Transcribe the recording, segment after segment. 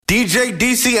DJ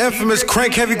DC Infamous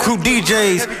Crank Heavy Crew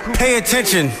DJs, pay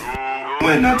attention.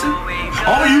 Wait, nothing.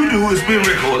 All you do is spin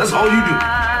record. That's all you do.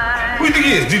 Who you think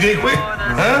he is? DJ Quick?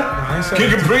 Huh?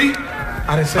 Kid Capri?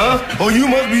 I didn't say huh? Oh, you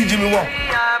must be Jimmy Walker.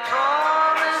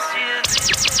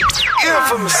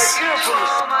 Infamous.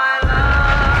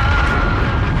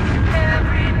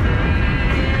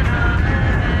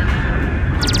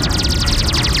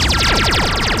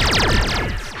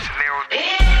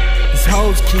 These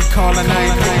hoes keep calling, I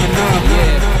ain't picking up.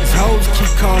 Yeah. These hoes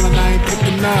keep calling, I ain't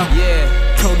picking up.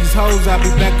 Yeah. Told these hoes I'll be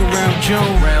back around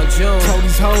June. Told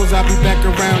these hoes I'll be back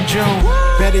around June.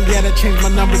 Better yet, I changed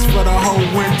my numbers for the whole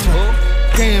winter.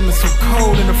 Damn, it's so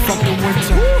cold in the fucking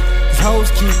winter. These hoes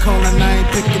keep calling, I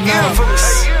ain't picking up.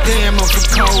 Damn, I'm so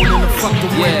cold in the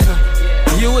fucking winter.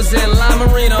 You was in La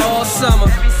Marina all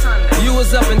summer. You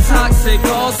was up in Toxic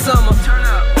all summer.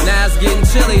 Now it's getting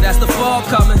chilly, that's the fall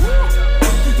coming.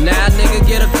 Now nigga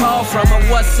get a call from her,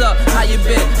 what's up, how you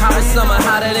been, how was summer,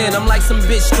 how that in? I'm like some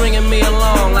bitch stringing me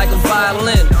along like a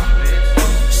violin.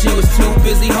 She was too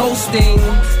busy hosting,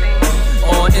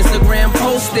 on Instagram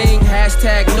posting,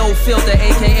 hashtag no filter,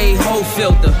 aka hoe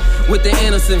filter, with the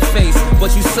innocent face,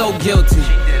 but you so guilty.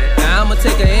 Now I'ma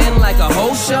take her in like a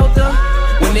whole shelter,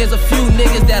 when there's a few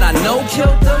niggas that I know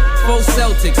killed her. 4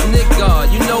 Celtics, Nick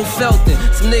Guard, you know Felton,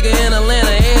 some nigga in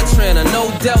Atlanta, Air Trainer, no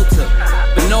Delta.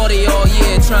 Been naughty all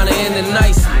year, trying to end it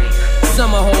nicely.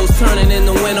 Summer hoes turning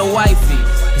into winter wifey.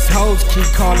 These hoes keep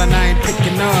calling, I ain't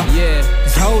picking up. Yeah.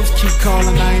 These hoes keep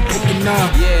calling, I ain't picking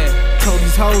up. Yeah. Told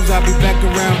these hoes I'll be back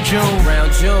around June.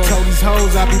 Told these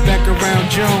hoes I'll be back around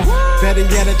June. Better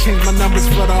yet, I changed my numbers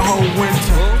for the whole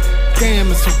winter. Damn,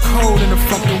 it's so cold in the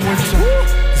fucking winter.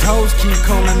 These hoes keep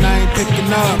calling, I ain't picking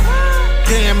up.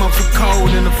 Damn, I'm so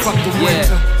cold in the fucking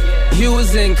winter. You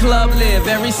was in Club Live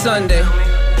every Sunday.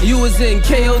 You was in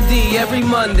KOD every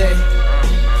Monday.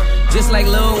 Just like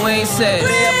Lil Wayne said. I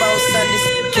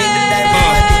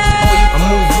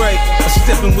move right, I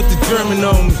steppin' with the German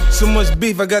on me. So much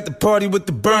beef, I got the party with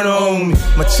the burner on me.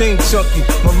 My chain chunky,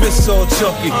 my wrists all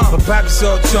chunky, my pockets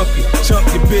all chunky.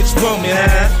 Chunky bitch want me,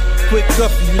 huh? Quick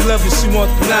cuffy, you love it, she want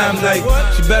the limelight.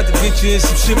 She bout to get you in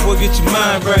some shit, boy, get your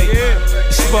mind right.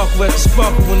 You sparkle at the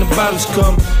sparkle when the bottles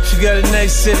come. She got a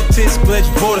nice set of tits, glad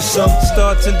you bought her some.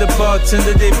 Startender,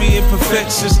 bartender, they be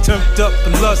imperfections, turned up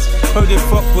for lust. Heard they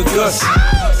fuck with Gus.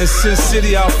 In Sin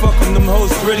City, I'll fuck them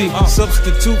hoes pretty.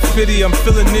 Substitute fitty, I'm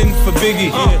filling in for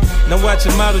Biggie. Now watch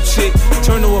a model chick,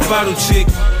 turn to a bottle chick.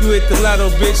 You hit the lotto,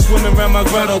 bitch, swimming around my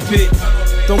grotto pit.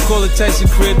 Don't call it Tyson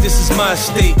crib, this is my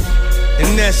estate.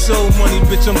 And that's soul money,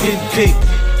 bitch, I'm getting cake.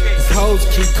 These hoes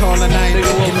keep calling, I ain't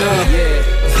picking up.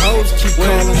 These hoes keep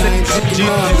calling, I ain't picking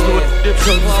up.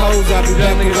 So these hoes, I'll be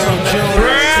back around June.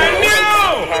 Brand new!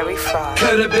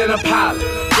 Could've been a pilot,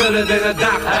 could've been a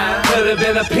doctor, could've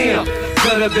been a pimp,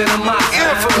 could've been a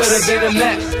monster, could've been a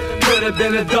mess, could've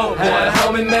been a dope boy.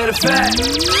 Homie, matter of fact,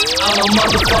 I'm a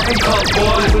motherfucking coke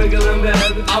boy. Wiggling that.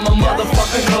 I'm a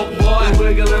motherfucking coke boy.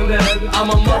 Wiggling that. I'm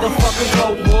a motherfucking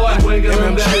coke boy.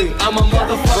 Wiggling that. I'm a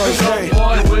motherfucking coke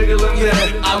boy. Wiggling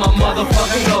that. I'm a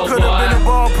motherfucking coke boy. Could've been a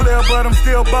ball player, but I'm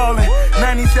still ballin'.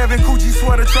 97 Gucci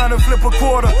sweater, trying to flip a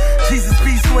quarter. Jesus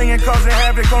P swinging, causing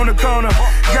havoc on the corner.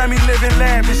 Got me living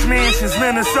lavish mansions,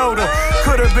 Minnesota.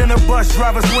 Could've been a bus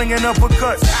driver swinging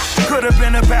uppercuts. Could've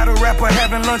been a battle rapper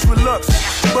having lunch with looks.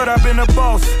 But I've been a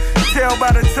boss, tell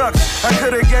by the tux. I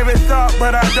could've gave it thought,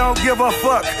 but I don't give a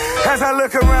fuck. As I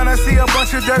look around, I see a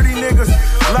bunch of dirty niggas.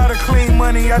 Lot of clean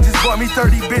money, I just bought me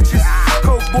 30 bitches.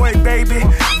 Coke boy, baby,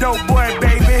 dope boy,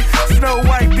 baby. Snow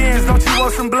White Benz, don't you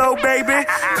want some blow, baby?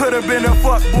 Could've been a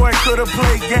fuck boy, could've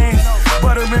played games.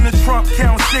 But I'm in the trunk,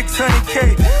 count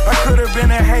 600K. I could've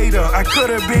been a hater, I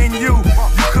could've been you.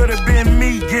 You could've been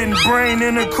me, getting brain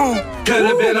in the coop.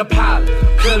 Could've been a pilot,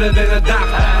 could've been a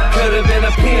doctor, could've been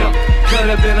a pimp,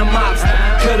 could've been a mobster,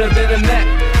 could've been a neck,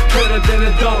 could've been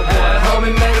a dope boy.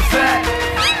 Homie, made a fact,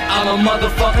 I'm a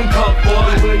motherfucking coke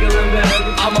boy. Wiggling that.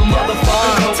 I'm a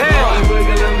motherfucking coke boy.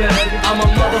 Wiggling that. I'm a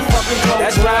motherfucking coke boy.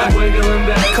 That's right. Wiggling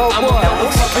that. Coke I'm a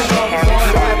motherfucking coke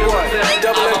boy.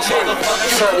 Double MG.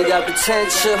 Shorty got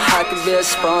potential, I could be a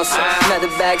sponsor. Met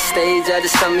her backstage at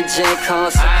the Summer Jam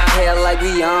concert. Hair like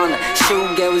Rihanna, shoe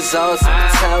game was awesome.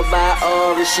 Tell by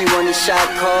aura, she want a shot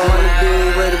call. Wanna be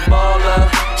with a baller,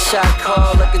 shot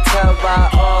call. I can tell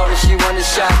by aura, she want a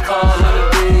shot call. Wanna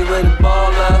be with a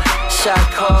baller, shot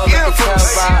call. I can tell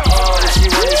by aura, she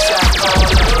want a shot call.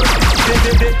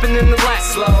 Dipping in the rack,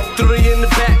 3 in the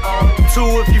back,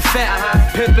 2 if you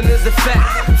fat. Pimpin' is a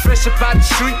fact. Fresh up out the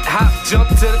street, hop, jump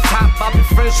to the top. I be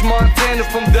French Montana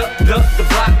from the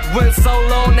block. Went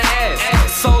solo on the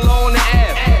ass, solo on the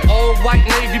ass. All white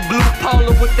navy blue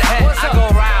polo with the hat. I go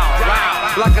round, round.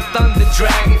 like a thunder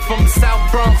dragon from the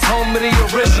South Bronx, home of the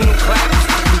original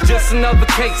claps. Just another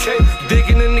case,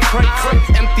 digging in the crates.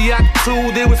 Empty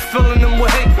attitude, they was filling them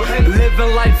with hate.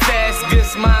 Living life fast,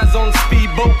 gets mines on the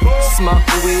speedboat.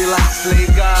 Smoking weed like a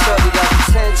slave guy. Shorty got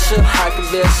potential, I could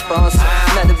be a sponsor.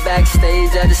 Met her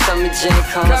backstage at the Summer Jam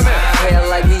concert. Hair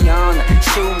like Rihanna,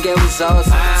 shoe game was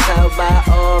awesome. Tell by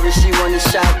aura, she want a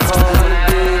shot call. Wanna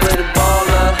be with a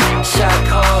baller, shot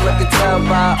call. I can tell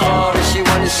by aura, she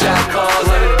want a shot call.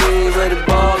 Wanna be with a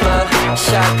baller,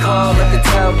 shot call. I can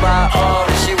tell by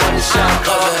aura, she want a shot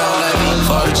call.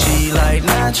 For the G like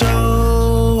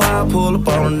Nacho, I pull up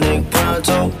on a nigga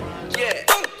pronto.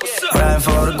 Riding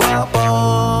for the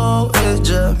guapo, it's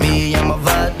just me and my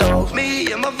vato.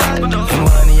 Me and my vato.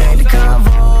 Money ain't the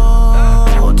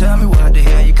convo. Tell me what the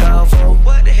hell you call for?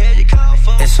 What the hell you call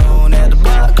for? As soon as the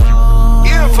block close,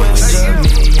 it's just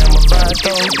me and my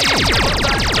vato.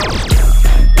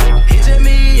 It's just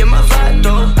me and my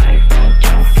vato.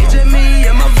 It's just me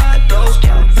and my vato.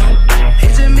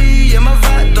 It's just me and my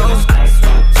vato.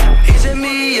 It's just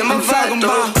me and my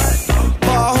vato.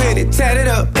 Ball headed, tatted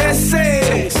up,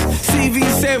 essays.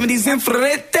 CV70s and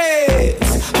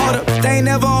Ferretes. Hold up, they ain't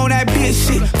never on that bitch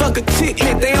shit. Fuck a chick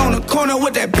lit, they on the corner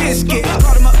with that biscuit.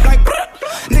 Caught him up like brrp,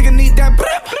 nigga need that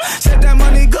brrp. Said that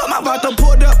money good, my vato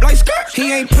pulled up like skirt.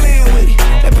 He ain't playing with it,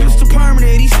 that pistol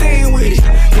permanent, he staying with it.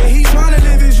 Yeah, he tryna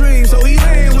live his dream, so he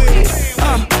laying with it.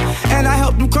 And I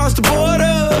helped him cross the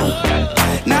border.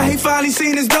 Now he finally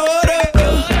seen his daughter.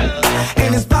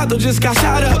 And his vato just got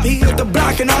shot up. He hit the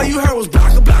block and all you heard was block.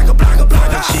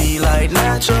 She like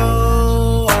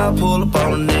Nacho, I pull up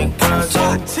on a nigga pronto.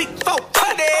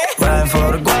 Riding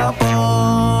for the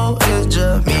guapo, it's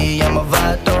just me and my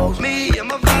vato. Me and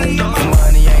my vato.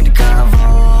 Money ain't the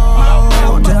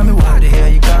convo. Tell me what the hell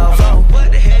you call for?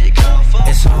 What the hell you call for?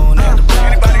 As soon as the block.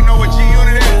 Anybody know what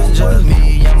G-Unit is? It's just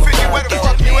me and my Fitty, where the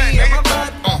fuck you at,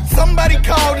 nigga? Somebody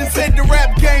called and said the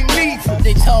rap game needs it.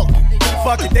 They talk.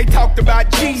 Fuck it, they talked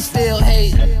about G. Still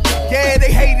hate. Yeah,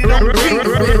 they hated on G.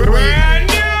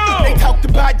 They talked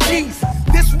about G's.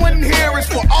 This one here is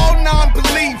for all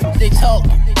non-believers. They talk.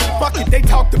 Fuck it, they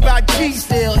talked about G's.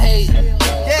 Still hate.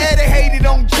 Yeah, they hated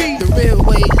on G. The real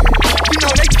way. You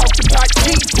know they talked about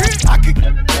G's. I could.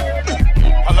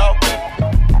 Hello?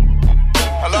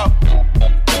 Hello?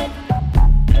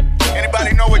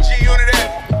 Anybody know what G-Unit is?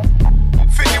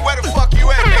 50, where the fuck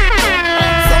you at, nigga?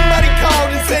 Somebody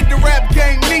called and said the rap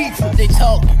game needs it. They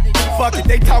talk. Fuck it,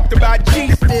 they talked about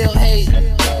G. Still hate.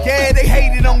 Yeah, they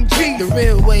hated on G. The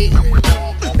real way.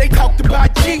 They talked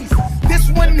about G's. This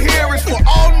one here is for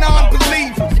all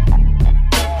non-believers.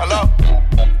 Hello?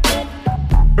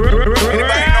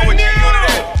 Anybody know what G-Unit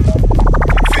is?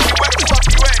 50, where the fuck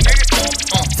you at, nigga?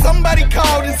 Somebody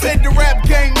called and said the rap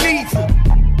game needs it.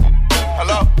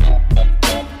 Hello?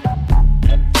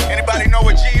 Anybody know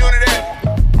what G-Unit is?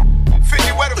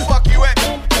 50, where the fuck you at?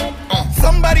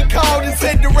 Somebody called and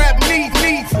said the rap needs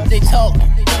it. They talk.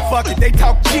 Fuck it, they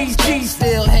talk G's.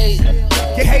 Still hate.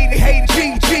 You hate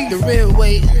G. The real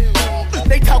way.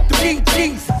 They talk to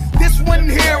G's. This one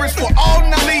here is for all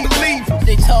non-believers.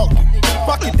 They talk.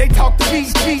 Fuck it, they talk to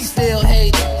G's. Still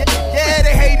hate. Yeah,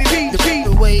 they hated G.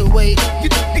 The way.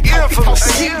 They talk to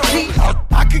G.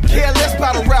 I could care less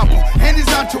about a rapper and his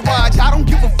entourage. I don't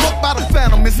give a fuck about a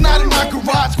phantom. It's not in my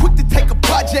garage. Quick to take a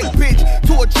project bitch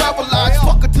to a travel lodge.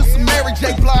 Fuck her to some Mary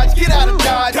J. Blige. Get out of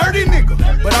Dodge. Dirty nigga.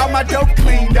 But all my dope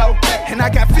clean though. And I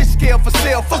got fish scale for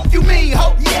sale. Fuck you mean,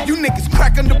 ho? You niggas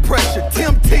crack under pressure.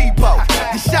 Tim Tebow.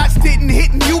 The shots didn't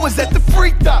hit and you was at the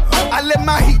free throw. I let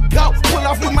my heat go. Pull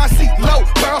off with my seat low.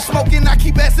 Barrel smoking. I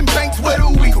keep asking banks where do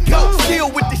we go?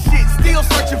 Still with the shit. Still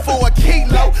searching for a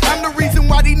kilo. I'm the reason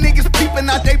why these niggas peeping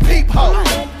out they peephole.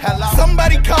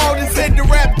 Somebody called and said the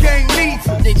rap game needs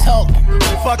it. They talk.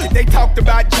 Fuck it, they talked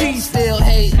about G. Still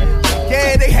hate.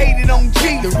 Yeah, they hated on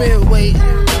G. The real way.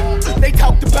 They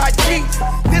talked about G.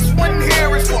 This one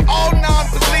here is for all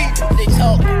non-believers. They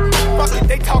talk. Fuck it,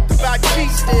 they talked about G.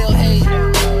 Still hate.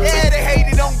 Yeah, they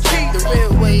hated on G. The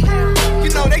real way. You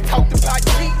know they talked about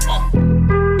G.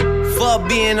 Fuck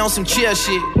being on some chill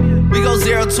shit. We go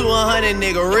 0 to 100,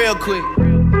 nigga, real quick.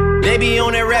 They be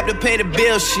on that rap to pay the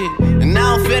bill shit. And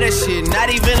I don't feel that shit, not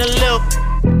even a little.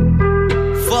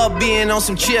 Fuck being on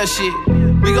some chill shit.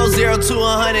 We go 0 to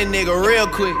 100, nigga, real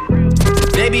quick.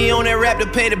 They be on that rap to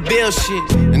pay the bill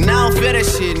shit. And I don't feel that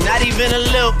shit, not even a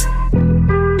little.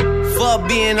 Fuck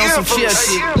being on some chill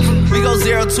shit. We go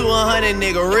 0 to 100,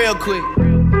 nigga, real quick.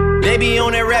 They be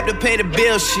on that rap to pay the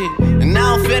bill shit. And I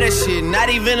don't feel that shit, not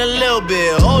even a little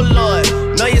bit. Oh Lord,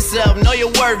 know yourself, know your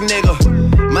worth, nigga.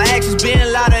 My actions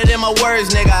being louder than my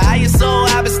words, nigga. How you so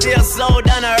high but still so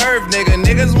down to earth, nigga.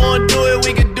 Niggas won't do it,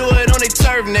 we can do it on they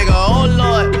turf, nigga. Oh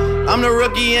Lord, I'm the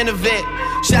rookie and the vet.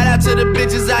 Shout out to the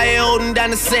bitches out here holding down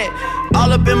the set.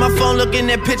 All up in my phone looking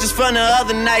at pictures from the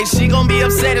other night. She gon' be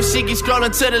upset if she keep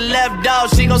scrolling to the left, dog.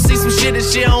 She gon' see some shit that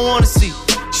she don't wanna see.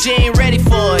 She ain't ready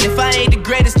for it. If I ain't the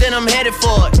greatest, then I'm headed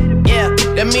for it. Yeah,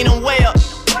 that mean I'm way up.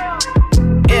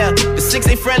 Yeah, the 6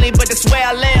 ain't friendly, but that's where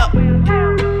I lay up.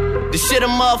 This shit a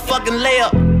motherfucking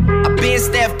layup. I been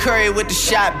Steph Curry with the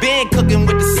shot, been cooking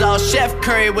with the sauce, Chef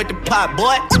Curry with the pot,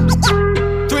 boy.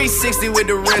 360 with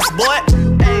the wrist, boy.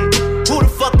 Hey, who the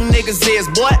fuck them niggas is,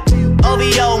 boy?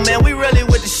 OVO, man, we really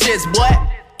with the shits, boy.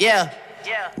 Yeah,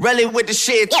 really with the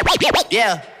shit.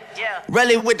 Yeah,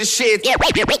 really with the shit. Yeah,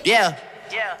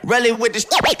 really with the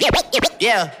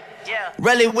yeah.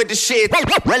 Really with the shit,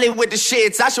 really with the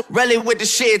shits. I should really with the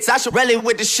shits. I should really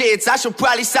with the shits. I should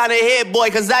probably sign a hit, boy,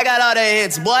 cause I got all the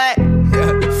hits, boy.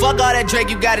 Fuck all that Drake,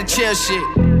 you gotta chill shit.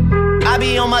 I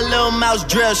be on my little mouse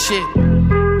drill shit.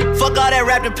 Fuck all that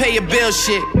rap to pay your bill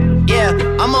shit. Yeah,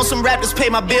 I'm on some rappers pay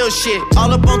my bill shit.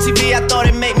 All up on TV, I thought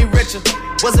it made me richer.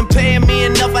 Wasn't paying me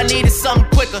enough, I needed something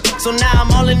quicker. So now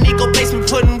I'm all in Nico basement,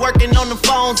 working on the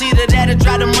phones. Either that or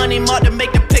drive the money mark to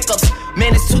make the pickups.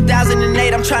 Man, it's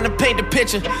 2008, I'm trying to paint the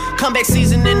picture. Comeback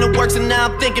season in the works and now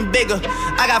I'm thinking bigger.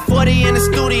 I got 40 in the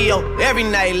studio, every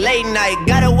night, late night.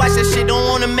 Gotta watch that shit, don't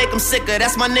wanna make them sicker.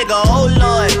 That's my nigga, oh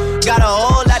Lord. Got a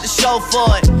whole lot to show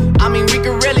for it. I mean, we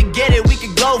could really get it, we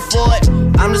could go for it.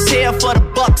 I'm just here for the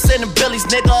bucks and the billies,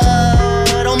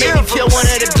 nigga. Don't make me kill one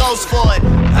of the ghosts for it.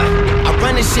 I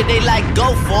run this shit, they like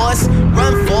go for us.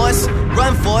 Run for us,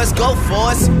 run for us, go for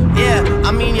us. Yeah,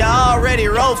 I mean, you already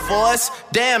wrote for us.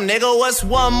 Damn, nigga, what's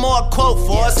one more quote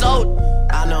for us? Oh,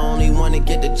 I the only one to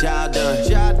get the job done.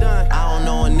 I don't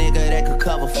know a nigga that could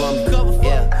cover for me.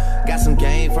 Yeah, got some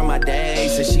game from my day.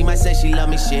 So she might say she love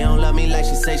me, she don't love me like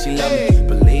she say she love me.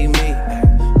 Believe me,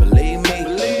 believe me.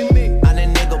 I'm that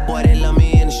nigga, boy, they love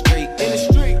me in the street.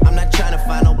 I'm not trying to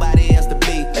find nobody else to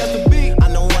beat.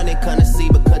 I'm the one they couldn't see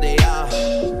because they are.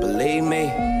 Believe me.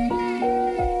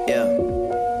 Yeah.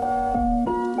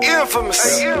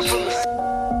 Infamous. Real.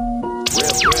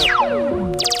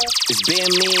 It's been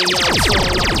me and Young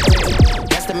Tune.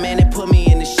 That's the man that put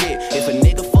me in the shit. If a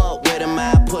nigga fuck with him,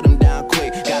 I put him down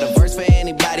quick. Got a verse for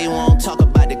anybody who won't talk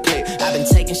about the clip. I've been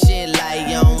taking shit like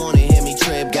you don't wanna hear me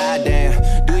trip.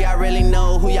 Goddamn, do y'all really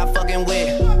know who y'all fucking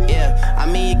with? Yeah, I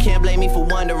mean you can't blame me for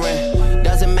wondering.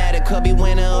 Doesn't matter, could be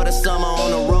winter or the summer.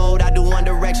 On the road, I do One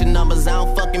Direction numbers, I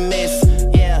don't fucking miss.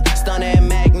 Yeah, Stunner and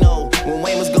Magno. When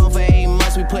Wayne was gone for 8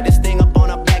 months, we put this thing up on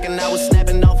our back and I was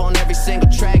snapping off on every single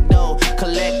track though.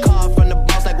 Collect card from the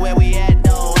boss like where we at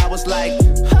though. I was like,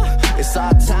 it's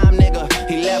our time, nigga.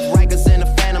 He left Rikers in the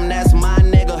Phantom, that's my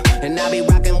nigga. And I be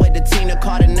rocking with the Tina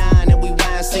Carter 9 and we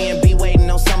YNC waiting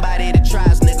on somebody to try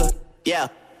us, nigga. Yeah,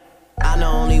 I'm the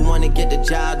only one to get the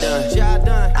job done.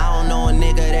 I don't know a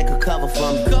nigga that could cover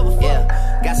for me. Yeah,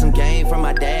 got some game from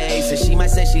my day. So she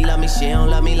might say she love me, she don't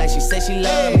love me like she say she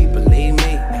love me. Believe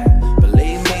me,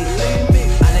 believe me.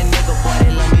 I'm that nigga, boy,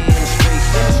 they love me in the street.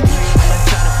 I'm not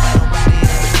trying to find nobody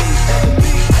else to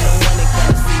beat. I'm the one they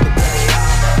couldn't see because they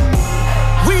are.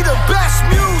 We the best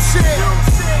music.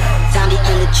 Sound it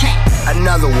in the track.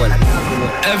 Another one.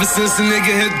 Ever since a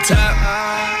nigga hit the top,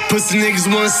 pussy niggas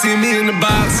wanna see me in the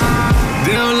box.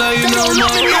 They don't love you no more.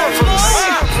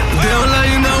 They don't love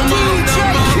you no more.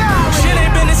 Shit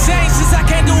ain't been the same since I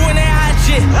can't do when that hot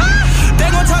shit. They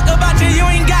gon' talk about you, you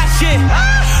ain't got shit.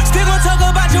 Still gon' talk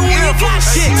about you when you got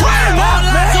shit. All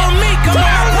eyes on me, come on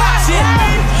my pop shit.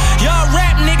 Y'all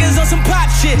rap niggas on some pop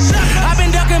shit. I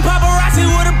been ducking paparazzi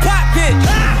with a pop pit.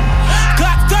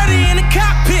 Glock 30 in the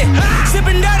cockpit.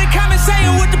 Sippin' dirty,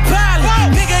 conversating with the pilot.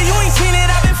 Nigga, you ain't seen it,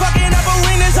 I been fucking up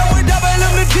arenas. I'm with double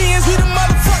them the DNs, we the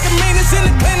motherfucking meanest,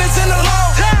 independence in the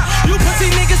law. You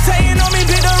pussy niggas saying on me,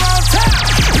 been the wrong time.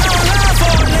 You don't lie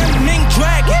for them, mink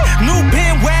dragon, new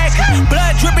bin wagon.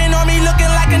 Blood dripping on me, looking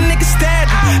like a nigga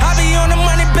stabbed. I be on the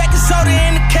money, back and soda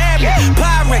in the cabinet.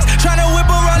 Pyrex, tryna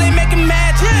whip a roll, they making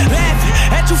magic. Laughing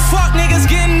at you fuck niggas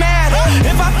getting mad.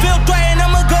 If I feel threatened,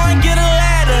 I'ma go and get a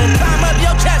ladder. Climb up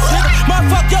your chest, nigga.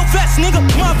 Motherfuck your vest, nigga.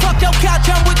 Motherfuck your couch,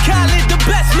 I'm with Khaled, the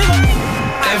best, nigga.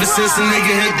 Ever since a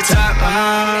nigga hit the top,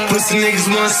 pussy niggas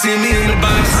wanna see me in the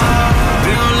box.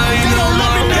 They don't love you no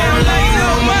more. They don't love you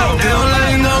no more. They don't love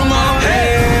you no more.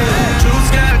 Hey, Juice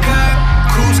got a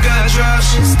cop, Coos got a drop.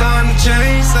 Shit starting to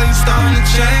change, so you starting to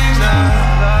change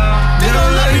now. They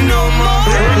don't love you no more.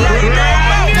 They don't love you no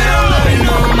more. They don't love you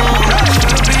no more.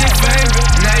 Tryna be your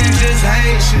favorite, now you just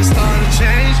hate. Shit starting to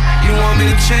change, you want me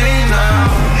to change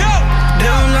now. They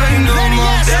don't love you no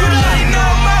more. They don't love you no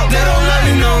more. They don't love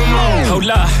you no more. Hold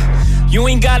up, you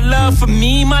ain't got love for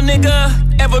me, my nigga.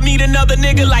 Ever meet another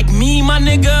nigga like me, my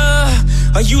nigga?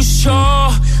 Are you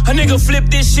sure? A nigga flip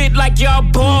this shit like y'all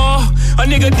ball. A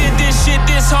nigga did this shit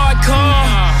this hardcore.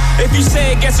 If you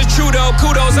say it, guess it's true though.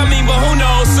 Kudos, I mean, but who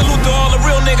knows? Salute to all the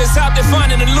real niggas out there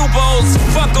finding the loopholes.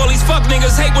 Fuck all these fuck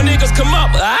niggas, hate when niggas come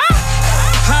up.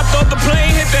 Hopped off the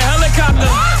plane, hit the helicopter.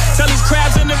 Tell these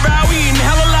crabs in the bow, we eating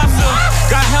hella lobster.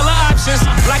 Got hella options,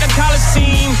 like a college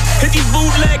team. Hit these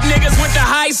bootleg niggas with the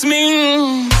heist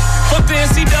meme. Fuck the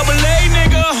NCAA,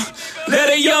 nigga.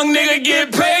 Let a young nigga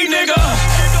get paid, nigga.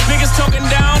 Niggas talking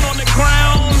down on the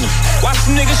ground. Watch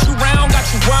some niggas shoot round, got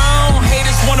you wrong.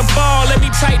 Haters wanna ball, let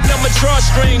me tighten up my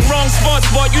drawstring. Wrong sports,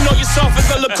 boy, you know you're soft as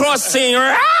a lacrosse team.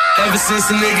 Ever since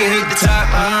a nigga hit the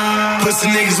top, pussy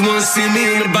niggas wanna see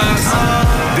me in the box.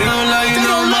 They don't love you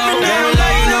no more, they don't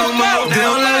love you no more, they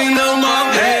don't love you no more.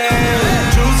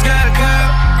 Juice got a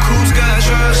cop, Coos got a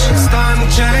trust. Starting to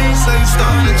change, so you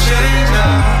starting to change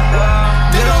now.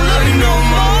 They don't love you no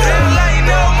more, they don't love you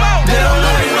no more, they don't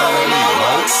love you no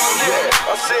more.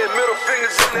 I said middle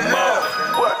fingers in the air.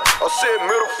 What? I said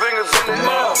middle fingers in the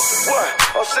air. What?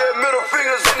 I said middle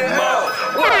fingers in the air.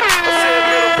 What? I said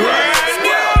middle fingers in the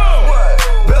air. What?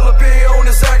 Bella be on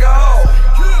this alcohol.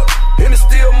 And it's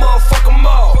still motherfucker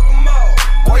mall.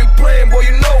 Boy, you playing, boy,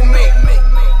 you know me.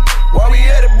 While we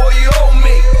at it, boy, you owe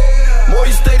me. More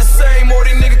you stay the same, more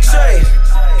these niggas change.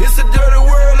 It's a dirty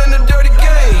world and a dirty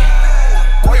game.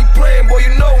 Boy, you playing, boy,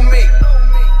 you know me.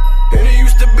 And it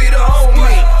used to be the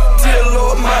homie. Dear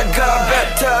Lord, my God,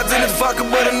 baptized in his vodka,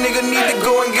 but a nigga need to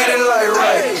go and get it like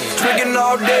right. Drinking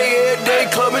all day, every day,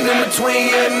 clubbing in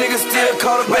between, yeah, niggas still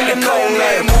caught up in the cold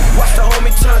night. Watch the homie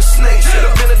turn snake.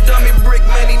 Should've been a dummy brick,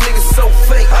 man, these niggas so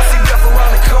fake. I see death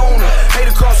around the corner,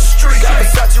 hate across the street. Got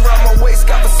Versace around my waist,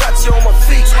 got Versace on my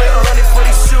feet. 1200 for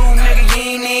these shoes, nigga,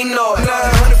 you ain't even know it.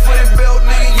 900 for this belt,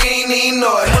 nigga, you ain't even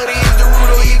know it. Money is the root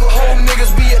of evil, home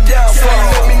niggas be a downfall.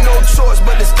 Let me no choice,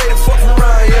 but to stay the fuck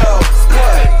around, yo.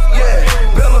 What? Yeah,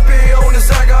 Bella be on this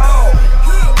alcohol.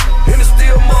 And it's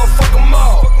still motherfucker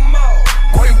mall.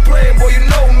 Boy, you playing, boy, you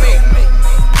know me.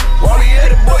 While we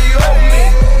at it, boy, you owe me.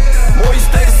 More you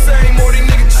stay the same, more these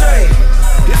niggas change.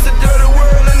 It's a dirty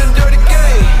world and a dirty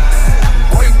game.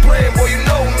 Boy, you playing, boy, you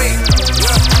know me.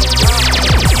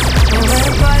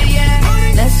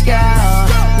 Let's go,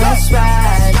 let's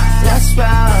ride, let's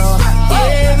roll.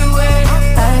 Everywhere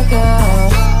I go,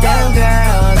 down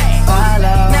girls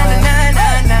follow.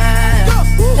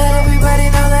 Let everybody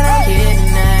know that I'm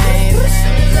getting nice.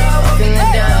 Open the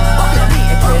door,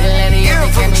 and put a lady in the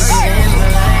chemistry in my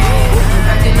life.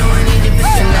 I can know I need you, but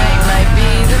tonight might be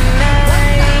the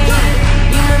night.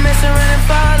 You might mess around and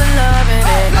fall in love, and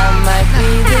then I might be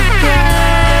the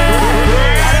guy.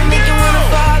 Gotta make you wanna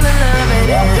fall in love, and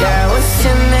then girl, what's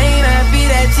your name? Happy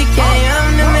that you came.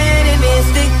 I'm the man, and then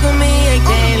stick with me, I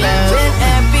can't love. And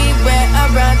everywhere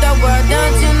around the world,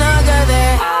 don't you know, girl,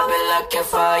 that I've been looking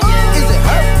for you.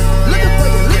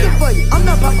 I'm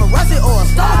not paparazzi or a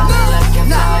star.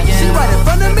 Nah, she right in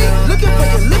front of me, looking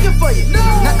for you.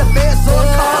 Not the feds or a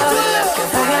car.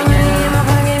 I got money in my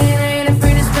pocket, it ain't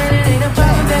afraid to spend it. Ain't no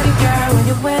problem, baby girl, when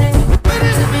you're winning.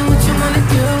 Tell me what you wanna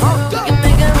do. We can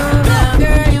make a move now,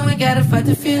 girl. You ain't gotta fight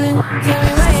the feeling. Tell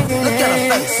me why you're feeling. Look at her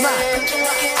face, smile.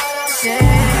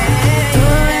 You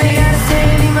ain't gotta say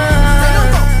anymore. I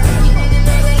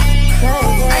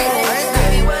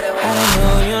don't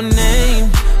know your name,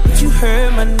 but you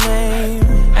heard my name.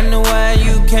 I know why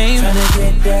you came, tryna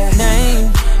get that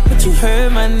name, but you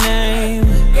heard my name.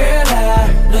 Girl, I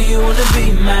know you wanna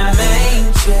be my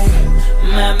main chick,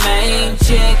 my main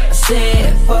chick. I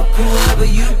said, fuck whoever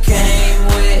you came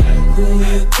with, who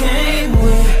you came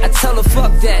with. I tell her,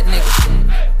 fuck that nigga.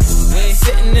 We ain't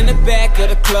sitting in the back of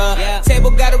the club.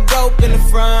 Table got a rope in the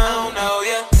front. I don't know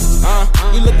ya.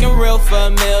 You looking real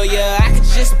familiar. I could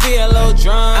just be a little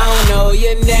drunk. I don't know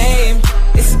your name.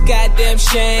 It's a goddamn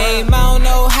shame. I don't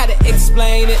know how to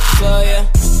explain it to ya,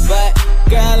 but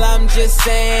girl, I'm just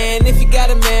saying, if you got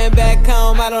a man back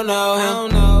home, I don't know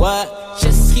him. What?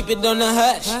 Just keep it on the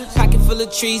hush. Pocket full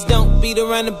of trees, don't beat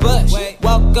around the bush.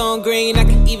 Walk on green, I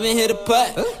can even hit a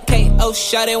putt. KO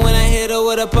shot it when I hit her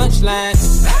with a punchline.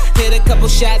 Hit a couple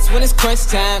shots when it's crunch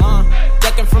time.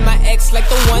 Ducking from my ex like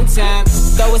the one time.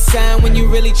 Throw a sign when you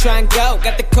really try and go.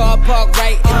 Got the car parked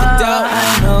right in the door.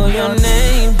 I know your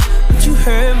name, but you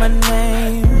heard my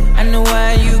name. I know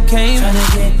why you came,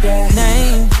 tryna get that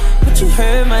name, but you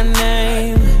heard my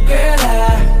name. Girl,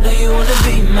 I know you wanna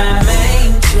be my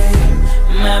main chick,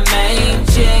 my main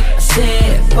chick. I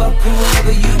said, fuck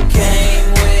whoever you came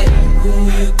with, who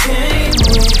you came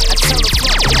with. I tell her,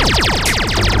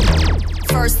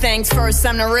 First things first,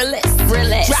 I'm the realest.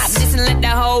 Drop this bust and let the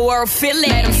whole world feel it.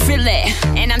 Let them feel it.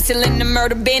 And I'm still in the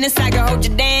murder business. I can hold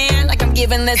you down like I'm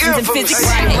giving lessons in physics.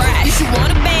 Right. You should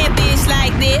want a bad bitch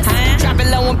like this. Drop it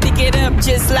low and pick it up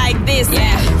just like this.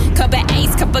 Yeah. Cup of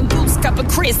Ace, cup of Goose, cup of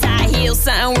Chris. High heels,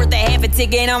 something worth a half a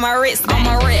ticket on my wrist. On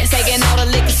my wrist. Taking all the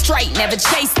liquor straight, never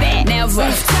chase that.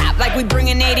 Never top like we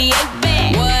bringing 88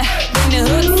 back. What? Bring the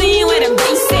hooks in where the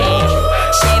bass at.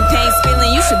 Champagne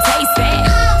spilling, you should taste that.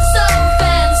 I'm so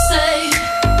fancy.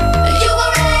 You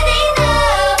already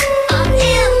know I'm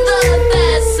in the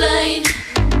fast lane.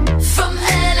 From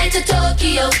LA to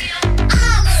Tokyo,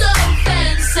 I'm so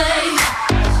fancy.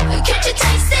 Can't you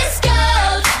taste this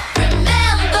gold?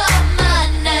 Remember my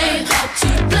name, how to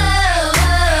blow.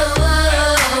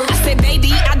 I said,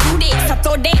 baby, I do this. I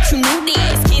thought that you knew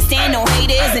this. Can't stand no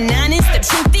haters and honest. The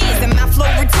truth is that my flow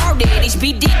retarded.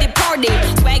 HBD departed.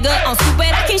 Swagger on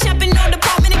stupid. I can't shop in no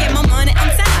department to get my money on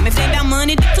time. If they got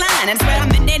money, decline. That's why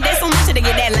I'm in that day so much to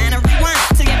get that line of rewind.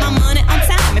 To get my money on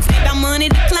time. If they got money,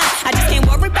 decline. I just can't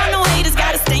worry about no haters.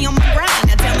 Gotta stay on my grind.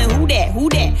 Now tell me who that?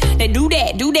 They do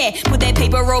that. Put that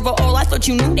paper over all. I thought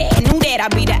you knew that. I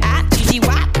be the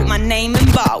I-G-G-Y. Put my name in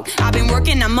bold. I've been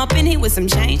working. I'm up in here with some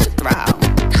change to throw.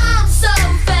 I'm so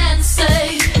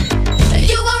fancy.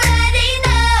 You already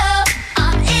know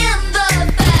I'm in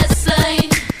the fast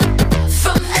lane.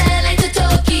 From LA to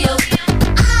Tokyo,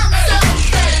 I'm so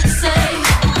fancy.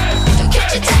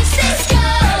 Can't you taste this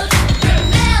gold?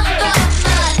 Remember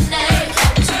my name,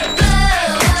 to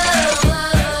blow.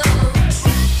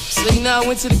 So you know I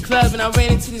went to the club and I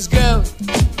ran into this girl.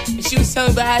 And she was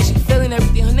telling me about how she feeling and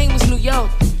everything. Her name was New York.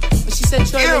 But she said,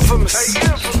 Troy, Infamous.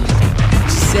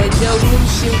 she said, yo, new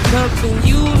shit pumping,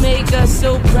 you make us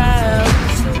so proud.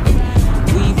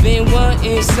 We've been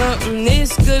wanting something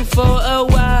this good for a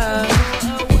while.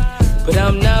 But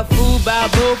I'm not fooled by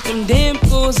both them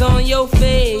dimples on your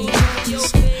face.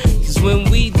 Cause when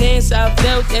we dance, I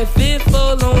felt that fit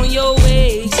fall on your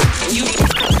waist.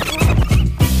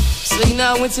 So you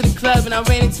know I went to the club and I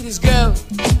ran into this girl.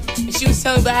 And she was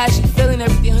telling me about how she feeling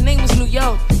and everything. Her name was New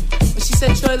York. But she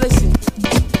said, Troy, listen.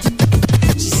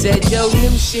 She said, yo,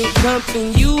 new shit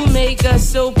pumping, you make us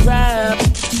so proud.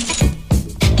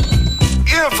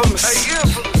 Infamous.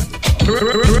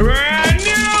 Brand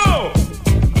new.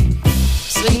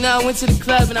 So you know I went to the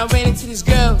club and I ran into this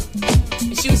girl.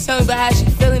 And she was telling me about how she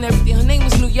feeling and everything. Her name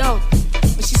was New York.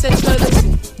 But she said, Troy,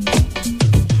 listen.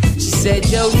 She said,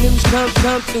 yo, new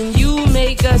pumping, you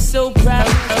make us so proud.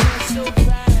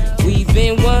 We've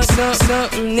been wanting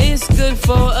something this good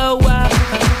for a while.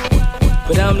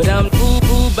 But I'm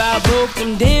fooled by both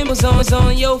them dimples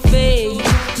on your face.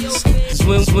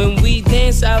 Cause when we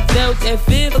dance, I felt that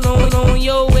fit on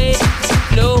your waist.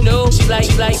 No, she like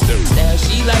style,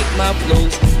 she like my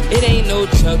flows. It ain't no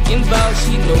chucking about,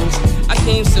 she knows. I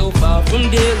came so far from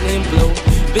dealing blow.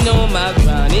 Been on my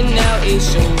grind and now it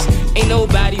shows. Ain't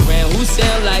nobody around who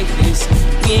sound like this.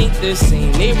 We ain't the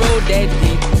same, they roll that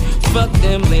dick. Fuck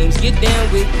them lames, get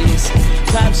down with this.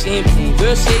 Pop champagne,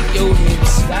 girl, shake your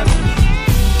hips.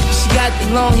 She got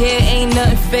the long hair, ain't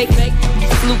nothing fake.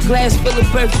 Blue glass full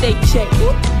of birthday check.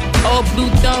 All blue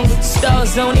thong with the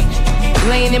stars on it.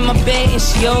 Laying in my bed and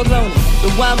she all on it.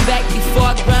 Rewind back before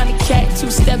I grind the cat.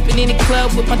 Two-stepping in the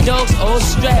club with my dogs all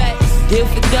strapped. Deal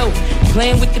for dope,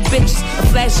 playing with the bitches. A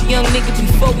flashy young nigga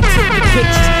before we took the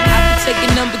pictures. I can take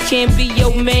a number, can't be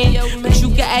your man. But you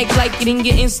can act like it in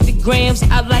your Instagrams.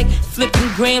 I like flipping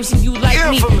grams and you like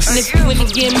me. And if you wanna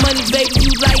get money, baby,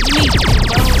 you like me.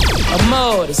 I'm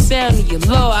all the sound of your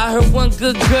law. I heard one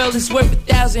good girl is worth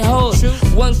 1,000 hoes.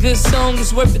 One good song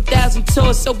is worth 1,000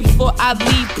 tours. So before I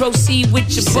leave, proceed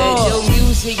with your ball. Your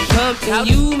music pumping,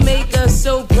 you make us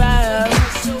so proud.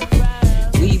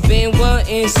 We've been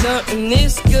wanting something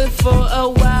this good for a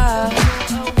while.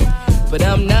 But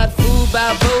I'm not fooled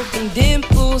by both them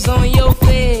dimples on your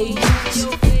face.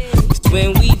 Cause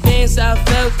when we dance, I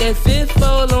felt that fit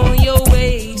fall on your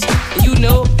waist. And you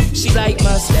know, she like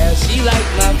my style, she like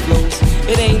my flows.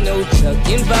 It ain't no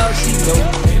chucking about, she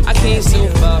knows. I came so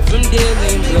far from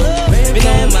dealing blow. Been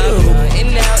on my grind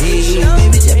and now it's show.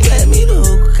 Baby, just play me the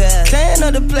hookah. Staying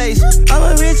up the place. I'm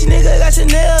a rich nigga, got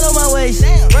Chanel on my waist.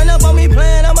 Run up on me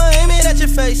playing, I'ma aim it at your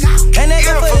face. And that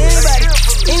go for anybody.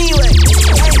 Anyway,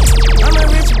 I'm a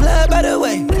rich blood by the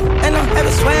way. And I'm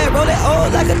having swag, roll it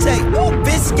old like a tape.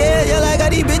 Bitch scared, yeah, like I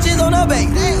got these bitches on the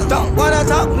base. Don't wanna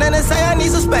talk, then they say I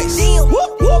need some space.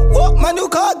 Whoop, whoop, whoop, my new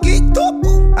car geeked up.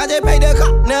 I just paid the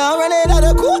cop, now I'm running out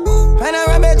of court.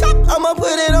 Panoramic top, I'ma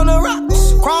put it on the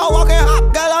rocks. Crawl, walk, and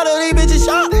hop, got all of these bitches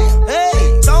shot.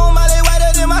 Hey, somebody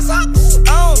whiter than my socks.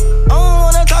 I don't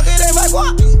wanna talk, it ain't like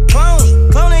what?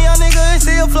 Cloning young nigga and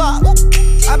still flop.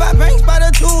 I buy banks by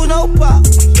the two, no pop.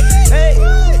 Hey,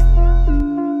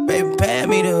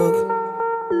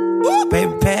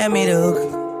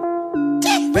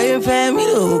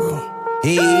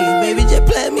 baby, just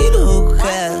play me the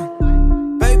hookah.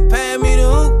 Baby, pay me the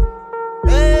hook.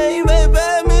 Hey, baby,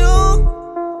 pay me the hook.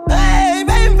 Hey,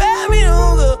 baby, pay me the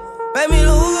hookah. Pay me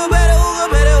the hookah, better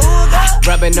hookah, better hookah.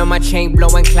 Rubbing on my chain,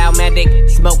 blowing Cloudmatic.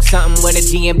 Smoke something with a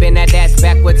G and bend that ass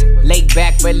backwards. Lay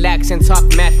back, relax, and talk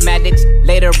mathematics.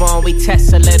 Later on, we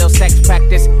test a little sex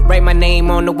practice. Write my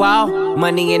name on the wall.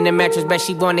 Money in the mattress, bet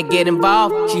she wanna get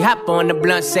involved. She hop on the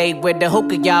blunt, say with the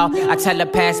hookah, y'all. I tell her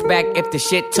pass back if the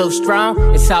shit too strong.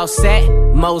 It's all set.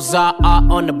 Mozart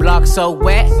art on the block, so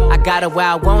wet. I got her where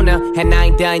I want her, and I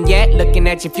ain't done yet. Looking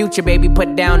at your future, baby,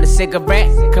 put down the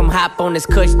cigarette. Come hop on this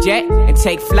cush jet and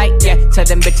take flight, yeah. Tell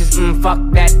them bitches, fuck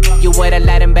that. You would've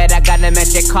let him bet I got a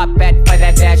magic carpet for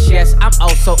that dash, yes. I'm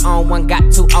also on one,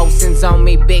 got 2 Olsen's on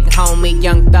me. Big homie,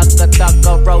 young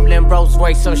thugger, rolling Rolls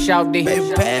Royce, so shawty.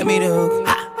 Baby, pay me the hook.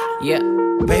 Yeah.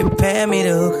 Baby, pay me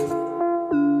the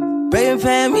hook. Baby,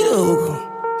 pay me the hook.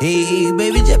 Hey,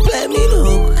 baby, just play me the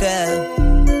hook.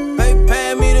 Baby,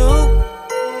 pay me the hook.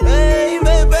 Hey,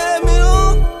 baby, pay me the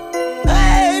hook.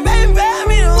 Hey, baby, pay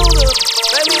me the hook.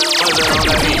 Pay me the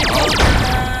hook.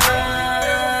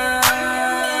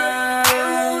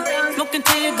 Smoking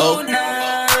till you go now.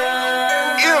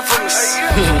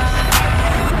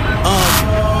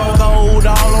 Gold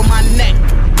all on my neck,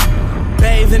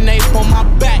 bathing ape on my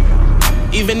back.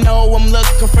 Even though I'm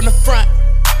looking from the front,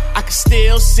 I can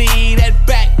still see that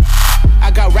back. I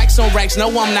got racks on racks, no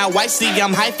I'm not white. See,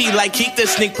 I'm hyphy like keep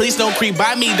this sneak. Please don't creep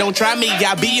by me, don't try me.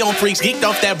 I be on freaks, geeked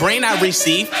off that brain I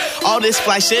receive. All this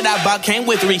fly shit I bought came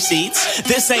with receipts.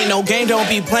 This ain't no game, don't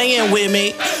be playing with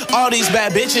me. All these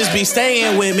bad bitches be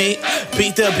staying with me.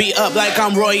 Beat the beat up like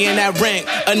I'm Roy in that ring.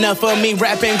 Enough of me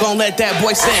rapping, gon' let that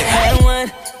boy sing. Had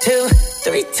 1, 2,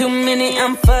 3 too many,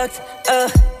 I'm fucked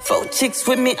up. 4 chicks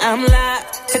with me, I'm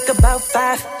live. Took about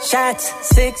 5 shots,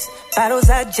 6 bottles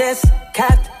I just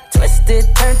copped. Twisted,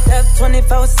 turned up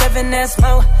 24/7, that's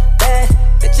more bad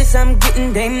bitches I'm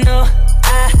getting, they know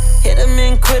I hit them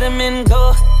and quit them and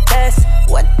go. That's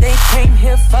what they came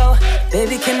here for.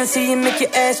 Baby, can I see you make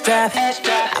your ass drop?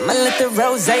 I'ma let the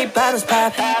rosé bottles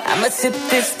pop. I'ma sip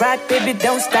this rock, baby,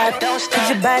 don't stop. Cause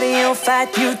your body on fire,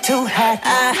 you too hot.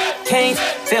 I can't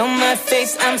feel my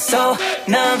face, I'm so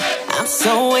numb. I'm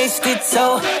so wasted,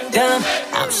 so dumb.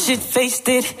 I'm shit-faced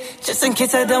it, just in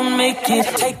case I don't make it.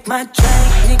 Take my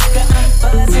drink, nigga, I'm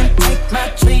buzzing. Take my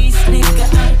trees, nigga,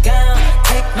 I'm gone.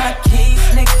 Take my keys,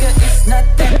 nigga, it's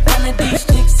nothing. One of these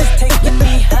chicks is taking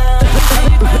me home.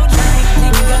 Take my drink,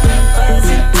 nigga, I'm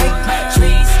buzzing. Take my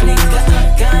trees, nigga, I'm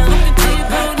gone. Take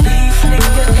my keys,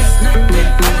 nigga, it's nothing.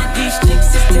 One of these chicks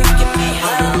is taking me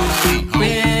home.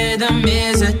 Rhythm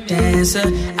is a dancer,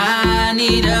 I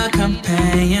need a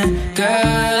companion.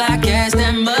 Girl, I guess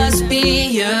that must be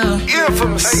you.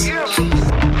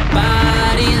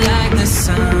 Body like the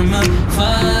summer,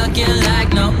 fucking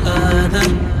like no other.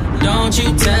 Don't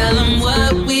you tell them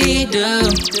what we do.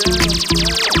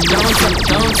 Don't tell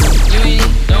them, you ain't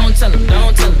need. Don't tell them,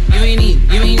 you ain't need.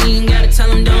 You ain't even gotta tell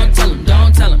them, don't tell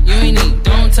them, you ain't need.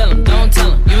 Don't tell them,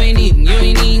 you ain't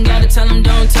even gotta tell them,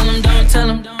 don't tell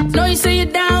them. No, you say you're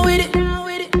down with it.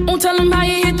 Won't tell them how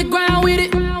you hit the ground with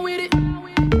it.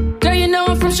 Girl, you know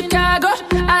I'm from Chicago.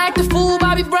 I act a fool,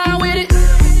 Bobby Brown with it.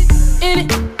 In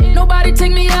it, nobody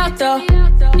take me out though.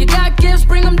 You got gifts,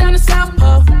 bring them down to South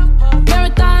Pole.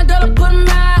 Marathon, girl, I put them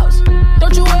out.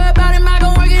 Don't you worry about it, I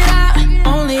gon' work it out.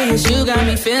 Only it's you got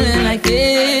me feeling like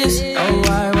this. Oh,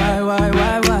 why?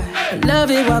 I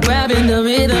love it while grabbing the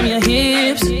rhythm, your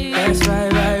hips. That's right.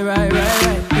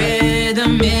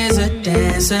 Rhythm is a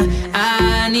dancer,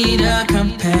 I need a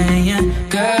companion.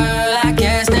 Girl, I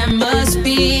guess that must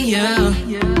be you.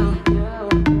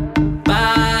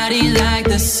 Body like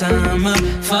the summer,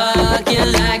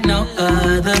 fucking like no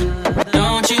other.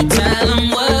 Don't you tell them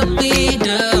what we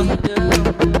do.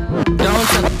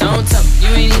 Don't tell them, you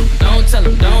ain't need. Don't tell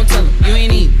them, you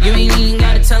ain't need. You ain't even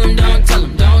gotta tell them, don't tell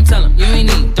them, you ain't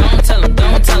need. Don't tell them,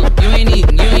 you ain't need.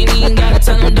 You ain't even gotta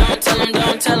tell them, don't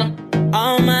tell them.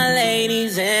 All my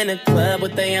ladies in the club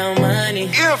with their own money.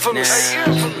 Now,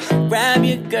 grab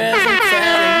your girls and tell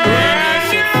them, bring that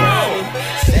shit from me.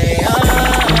 Say,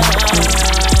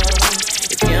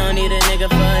 if you don't need a nigga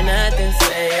for nothing,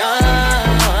 say, if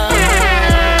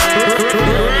you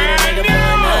don't need a nigga for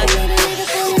nothing, if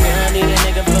you don't need a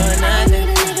nigga for nothing,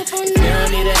 if you don't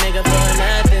need a nigga for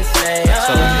nothing, say,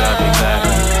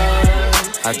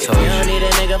 I told you. If you don't need a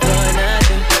nigga for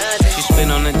nothing. She spin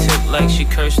on the tip like she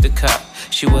cursed the cop.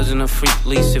 She wasn't a freak,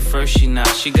 least at first she not.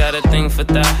 She got a thing for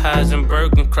thigh highs and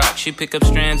Bergen Crocs. She pick up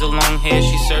strands of long hair,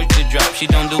 she search to drop. She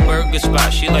don't do burger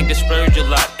spots, she like to splurge a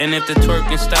lot. And if the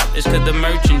twerking stop, it's cause the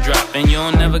merchant drop. And you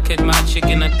don't never catch my chick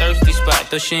in a thirsty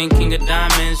spot. Though she ain't king of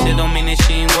diamonds, it don't mean that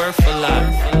she ain't worth a lot.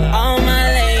 All my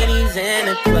ladies in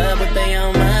the club with their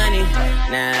own money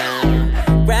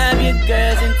now. Grab your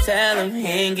girls and tell them he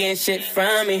ain't getting shit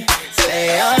from me.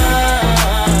 Say, oh,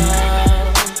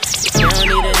 you don't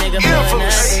need a nigga for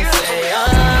nothing. Say, oh,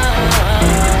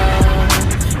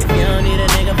 if you don't need a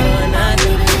nigga for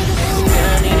nothing, you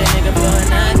don't need a nigga for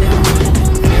nothing.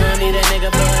 You don't need a nigga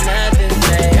for nothing.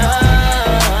 Say, oh,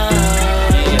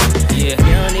 yeah.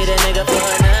 You don't need a nigga for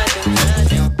nothing.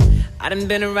 I done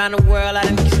been around the world, I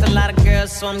done kissed a lot of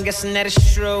girls, so I'm guessing that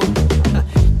it's true.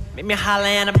 Make me holler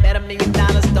and I bet $1 million.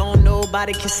 Don't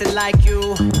nobody kiss it like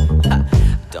you.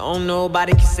 Don't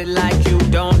nobody kiss it like you.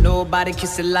 Don't nobody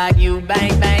kiss it like you.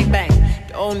 Bang, bang, bang.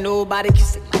 Don't nobody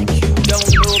kiss it like you.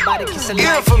 Don't nobody kiss it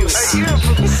like you.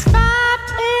 It's 5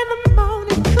 in the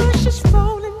morning, Kush is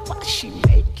rolling while she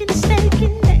making steak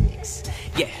and eggs.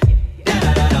 Yeah.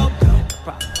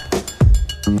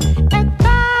 At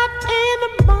 5 in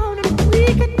the morning, we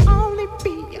can only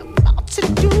be about to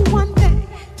do one thing.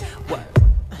 What?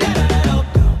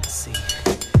 See,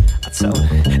 I told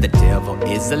her the devil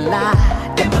is a lie.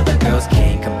 Them other girls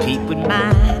can't compete with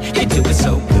mine. You do it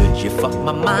so good, you fuck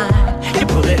my mind. You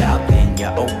pull it out, then you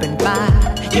open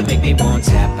wide. You make me want to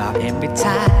tap out every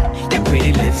time. Your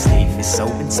pretty lips leave me so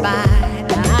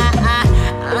inspired.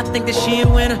 I think that she a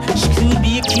winner. She could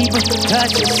be a keeper.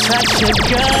 Cause she's such a good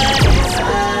kisser.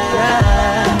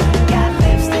 Got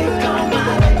lipstick on my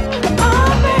lip.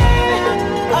 Oh man,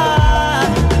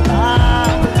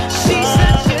 she's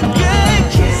such a good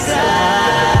kisser.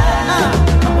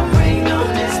 I'ma rain on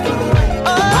this parade.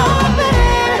 Oh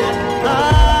man,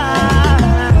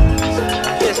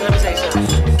 listen, let me say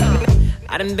something.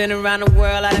 I done been around the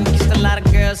world. I done kissed a lot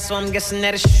of girls, so I'm guessing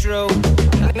that it's true.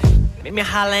 Make me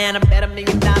holler and I bet $1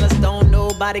 million. Don't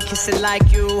nobody kiss it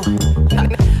like you.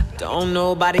 Don't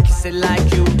nobody kiss it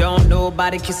like you. Don't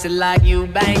nobody kiss it like you.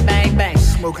 Bang, bang, bang.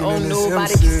 Don't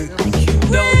nobody kiss it like you.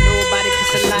 Don't nobody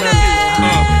kiss it like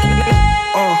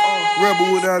you.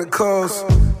 Rebel without a cause.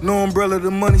 No umbrella,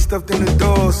 the money stuffed in the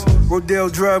doors. Rodale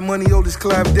Drive money, Otis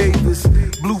Clive Davis.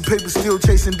 Blue paper still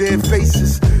chasing dead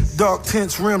faces. Dark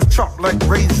tints, rims chopped like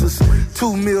razors.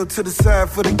 2 mil to the side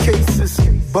for the cases.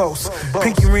 Boss,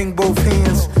 pinky ring both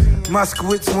hands.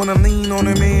 Moskowitz wanna lean on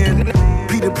him in.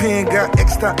 Peter Pan got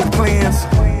X'd out the plans.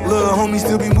 Little homie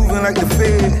still be moving like the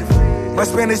Fed. My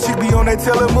Spanish chick be on that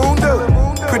Telemundo.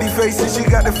 Pretty faces, she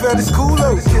got the fattest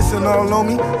culo. Kissing all on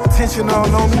me, attention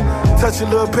all on me. Touch a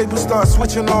little paper, start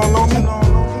switching all on me.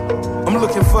 I'm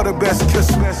looking for the best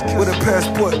kisser. With a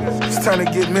passport, it's time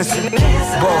to get missing.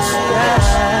 Boss.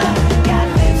 Got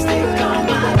lipstick on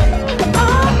my lip.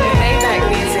 Oh man,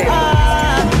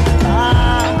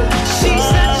 she's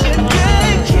such a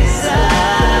good kisser.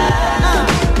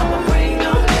 I'ma rain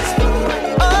on this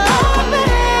parade. Oh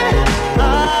man,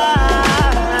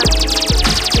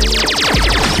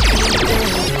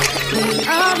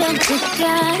 all that you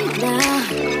got now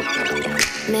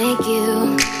make you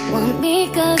want me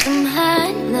 'cause I'm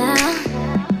hot now.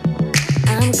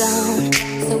 I'm gone,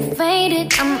 so faded,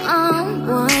 I'm on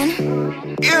one.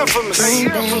 Infamous.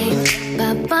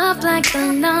 Pop off like a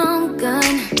long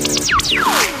gun.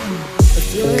 If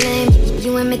you lame, you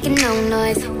ain't making no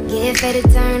noise. Get ready to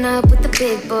turn up with the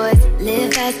big boys.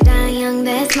 Live fast, die young,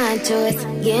 that's my choice.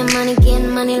 Get money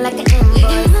like an invoice.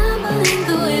 Get mama in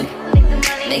the whip.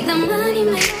 Make the money,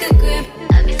 make the grip.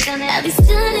 I be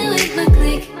stunning with my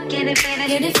click. Get it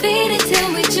faded till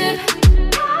we trip.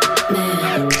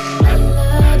 Man, I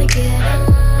love to get on.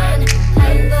 I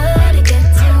love to get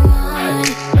to one.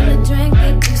 When the drink be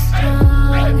too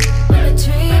strong, when the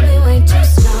tree be way too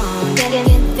strong. Get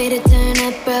faded, turn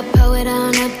up, bro, pull it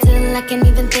on up till I can't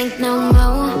even think no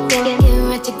more. Get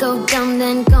right to go dumb,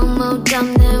 then go more dumb,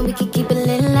 then we can keep it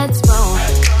lit, let's roll.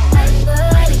 I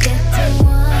love to get to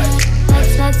one.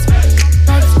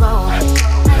 Let's roll. I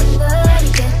love to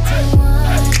get to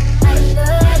one. I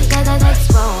love to let's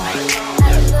roll.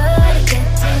 I love to get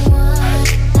to one.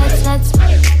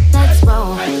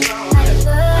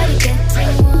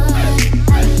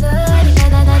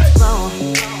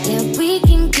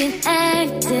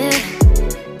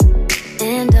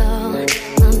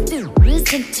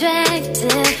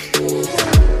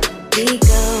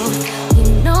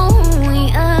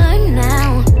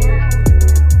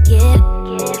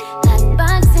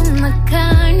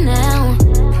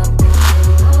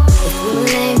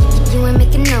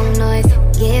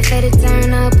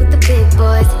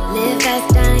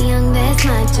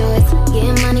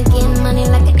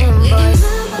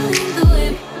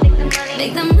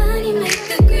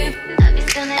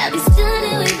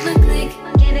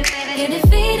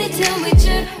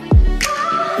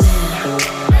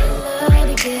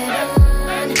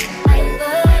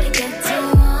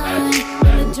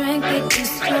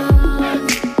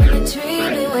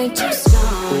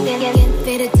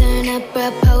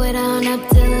 up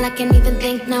till I can't even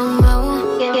think no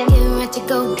more. Get ready to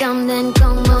go dumb, then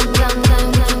go more dumb,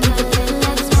 dumb.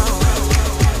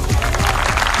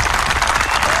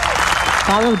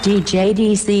 Follow DJ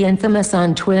DC Infamous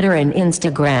on Twitter and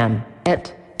Instagram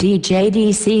at DJ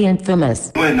DC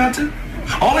Infamous. Wait, nothing.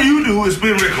 All you do is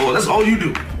spin record. That's all you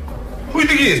do. Who you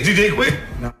think he is? DJ Quick?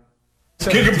 No.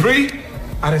 Kid Capri?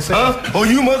 I didn't say Oh,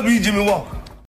 you must be Jimmy Walker.